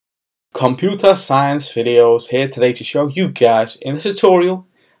Computer science videos here today to show you guys in this tutorial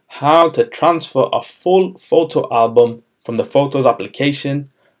how to transfer a full photo album from the Photos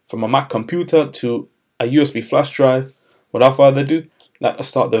application from a Mac computer to a USB flash drive. Without further ado, let us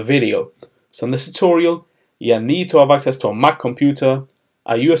start the video. So in this tutorial, you need to have access to a Mac computer,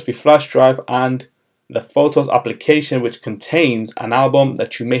 a USB flash drive, and the Photos application, which contains an album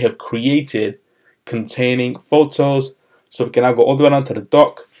that you may have created containing photos. So we can now go all the way down to the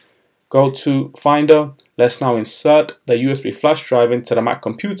dock. Go to Finder. Let's now insert the USB flash drive into the Mac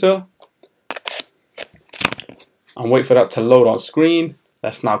computer and wait for that to load on screen.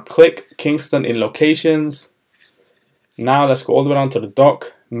 Let's now click Kingston in Locations. Now let's go all the way down to the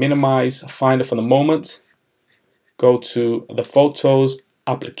dock, minimize Finder for the moment. Go to the Photos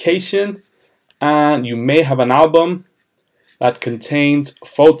application, and you may have an album that contains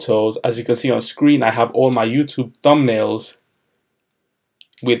photos. As you can see on screen, I have all my YouTube thumbnails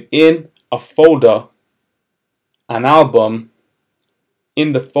within a folder, an album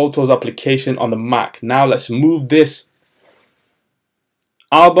in the Photos application on the Mac. Now let's move this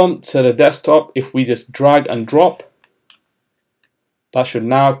album to the desktop. If we just drag and drop, that should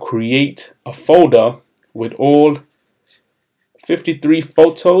now create a folder with all 53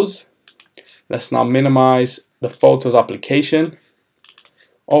 photos. Let's now minimize the Photos application,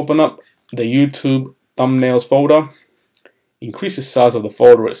 open up the YouTube thumbnails folder, increase the size of the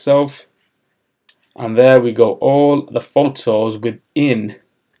folder itself, and there we go, all the photos within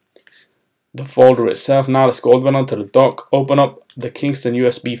the folder itself. Now let's go all the way onto the dock, open up the Kingston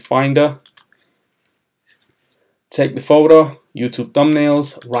USB Finder, take the folder, YouTube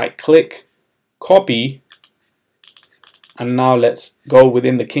thumbnails, right click, copy, and now let's go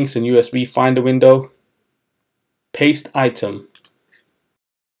within the Kingston USB Finder window, paste item.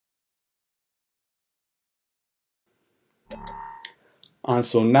 And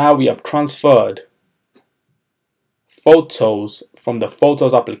so now we have transferred photos from the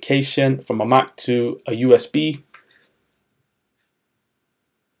Photos application from a Mac to a USB.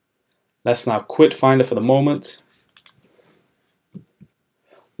 Let's now quit Finder for the moment.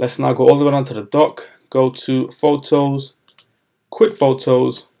 Let's now go all the way down to the dock, go to Photos, quit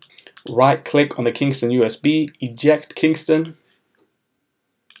Photos, right click on the Kingston USB, eject Kingston,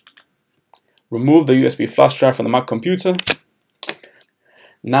 remove the USB flash drive from the Mac computer.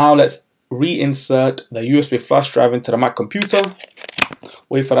 Now let's reinsert the USB flash drive into the Mac computer.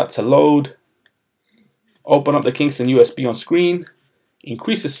 Wait for that to load. Open up the Kingston USB on screen.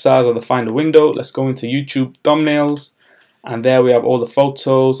 Increase the size of the Finder window. Let's go into YouTube thumbnails. And there we have all the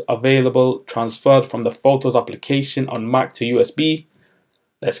photos available transferred from the Photos application on Mac to USB.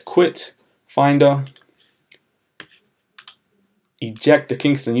 Let's quit Finder. Eject the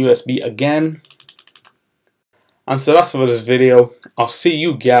Kingston USB again. And so that's it for this video. I'll see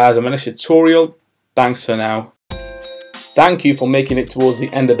you guys in my next tutorial. Thanks for now. Thank you for making it towards the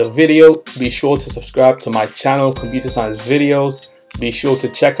end of the video. Be sure to subscribe to my channel, Computer Science Videos. Be sure to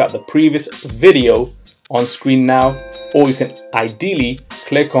check out the previous video on screen now, or you can ideally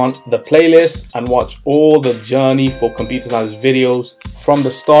click on the playlist and watch all the journey for computer science videos from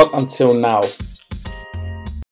the start until now.